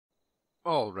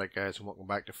Alright guys, and welcome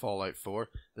back to Fallout 4.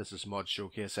 This is Mod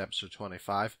Showcase episode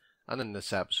 25, and in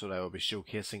this episode I will be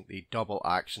showcasing the double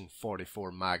action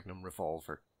 44 Magnum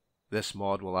revolver. This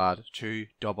mod will add 2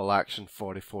 double action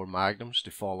 44 Magnums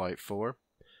to Fallout 4.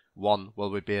 One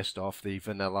will be based off the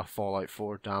vanilla Fallout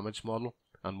 4 damage model,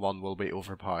 and one will be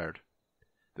overpowered.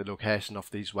 The location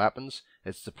of these weapons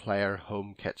is the player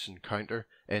home kitchen counter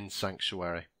in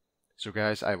Sanctuary. So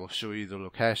guys, I will show you the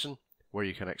location where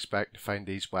you can expect to find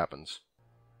these weapons.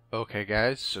 Okay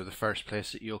guys, so the first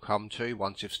place that you'll come to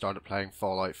once you've started playing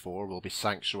Fallout 4 will be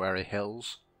Sanctuary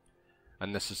Hills,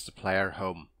 and this is the player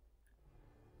home.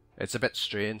 It's a bit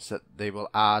strange that they will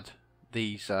add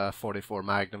these 44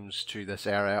 Magnums to this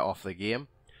area of the game,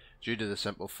 due to the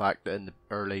simple fact that in the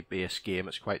early base game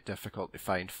it's quite difficult to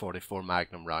find 44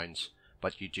 Magnum rounds,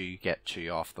 but you do get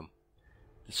 2 of them.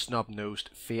 The snub-nosed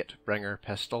Fate Bringer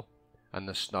pistol and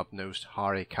the snub-nosed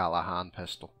Harry Callahan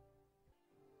pistol.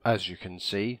 As you can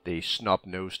see, the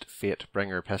snub-nosed Fate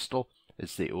Bringer pistol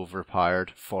is the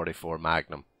overpowered 44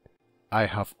 Magnum. I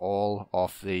have all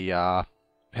of the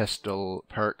pistol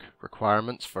perk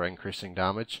requirements for increasing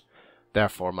damage,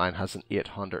 therefore mine has an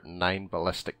 809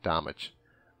 ballistic damage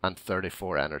and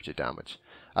 34 energy damage.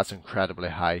 That's incredibly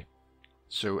high,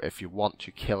 so if you want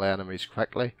to kill enemies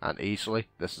quickly and easily,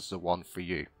 this is the one for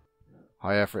you.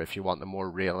 However, if you want a more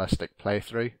realistic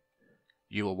playthrough,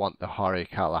 you will want the Harry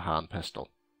Callahan pistol,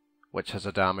 which has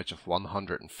a damage of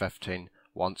 115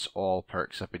 once all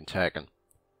perks have been taken.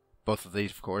 Both of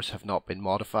these of course have not been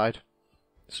modified,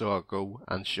 so I'll go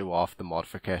and show off the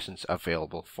modifications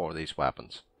available for these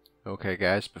weapons. Okay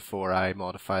guys, before I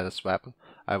modify this weapon,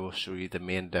 I will show you the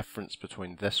main difference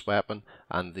between this weapon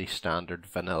and the standard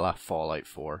vanilla Fallout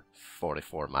 4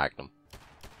 44 Magnum.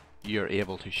 You're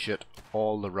able to shoot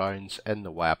all the rounds in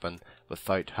the weapon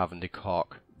without having to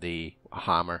cock the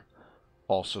hammer.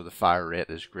 Also, the fire rate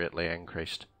is greatly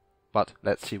increased. But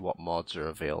let's see what mods are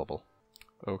available.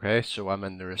 Okay, so I'm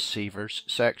in the receivers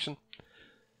section,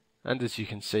 and as you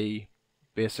can see,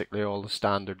 basically all the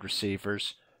standard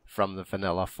receivers from the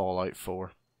vanilla Fallout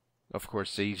 4. Of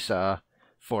course, these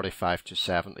 45 to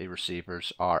 70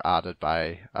 receivers are added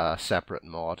by a separate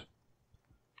mod,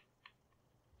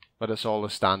 but it's all the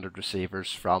standard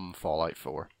receivers from Fallout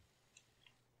 4.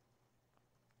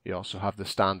 You also have the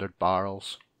standard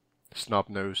barrels,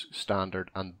 snub-nose, standard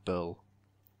and bull,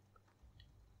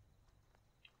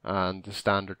 and the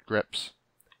standard grips,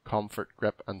 comfort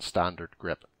grip and standard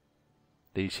grip.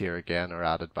 These here again are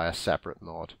added by a separate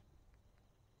mod.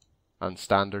 And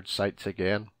standard sights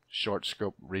again, short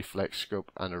scope, reflex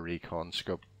scope and a recon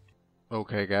scope.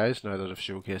 Okay guys, now that I've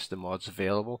showcased the mods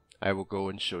available, I will go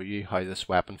and show you how this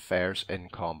weapon fares in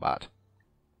combat.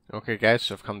 Okay guys,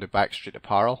 so I've come to Backstreet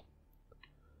Apparel.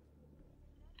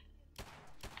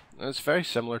 It's very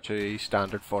similar to the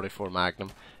standard 44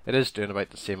 Magnum. It is doing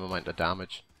about the same amount of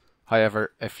damage.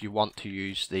 However, if you want to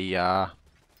use the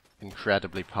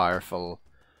incredibly powerful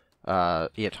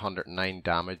 809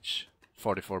 damage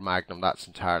 44 Magnum, that's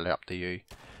entirely up to you.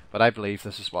 But I believe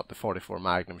this is what the 44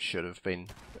 Magnum should have been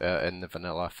in the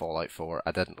vanilla Fallout 4.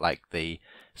 I didn't like the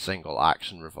single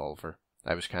action revolver.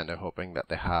 I was kind of hoping that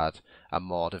they had a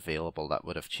mod available that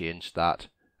would have changed that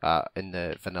in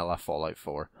the vanilla Fallout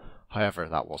 4. However,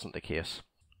 that wasn't the case.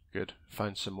 Good,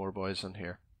 found some more boys in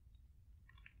here.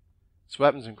 This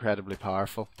weapon's incredibly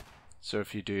powerful, so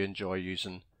if you do enjoy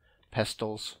using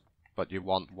pistols, but you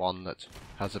want one that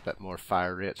has a bit more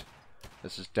fire rate,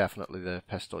 this is definitely the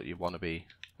pistol you want to be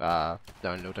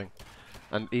downloading.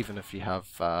 And even if you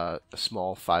have a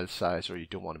small file size or you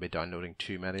don't want to be downloading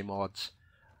too many mods,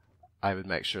 I would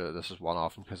make sure that this is one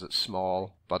of them, because it's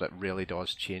small, but it really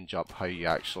does change up how you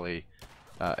actually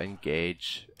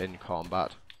engage in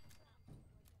combat.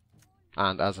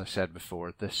 And as I said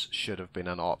before, this should have been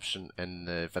an option in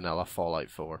the vanilla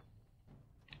Fallout 4.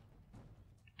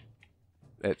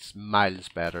 It's miles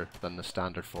better than the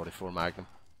standard 44 Magnum.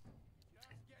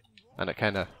 And it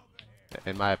kinda,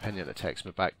 in my opinion, it takes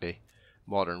me back to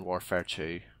Modern Warfare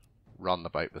 2, running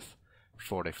about with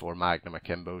 44 Magnum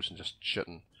akimbos and just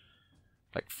shooting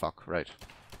like fuck, right.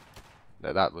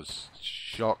 Now that was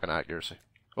shocking accuracy.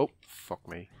 Oh, fuck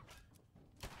me.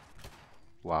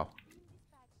 Wow.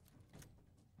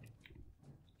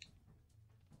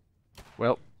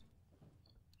 Well,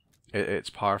 it's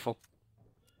powerful.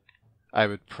 I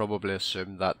would probably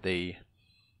assume that the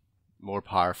more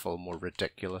powerful, more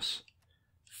ridiculous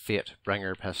Fate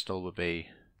Bringer pistol would be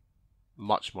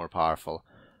much more powerful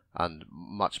and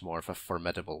much more of a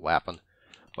formidable weapon.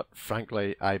 But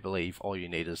frankly, I believe all you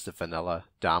need is the vanilla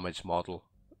damage model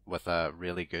with a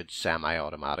really good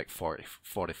semi-automatic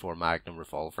 44 Magnum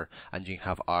revolver, and you can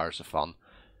have hours of fun.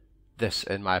 This,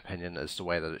 in my opinion, is the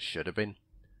way that it should have been,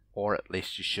 or at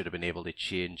least you should have been able to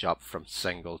change up from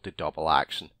single to double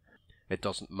action. It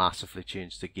doesn't massively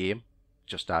change the game,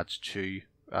 just adds two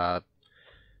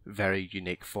very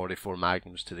unique 44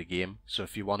 Magnums to the game. So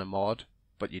if you want a mod,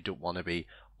 but you don't want to be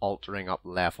altering up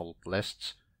leveled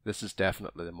lists, this is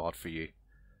definitely the mod for you.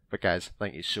 But guys,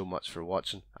 thank you so much for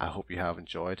watching. I hope you have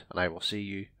enjoyed, and I will see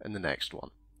you in the next one.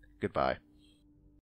 Goodbye.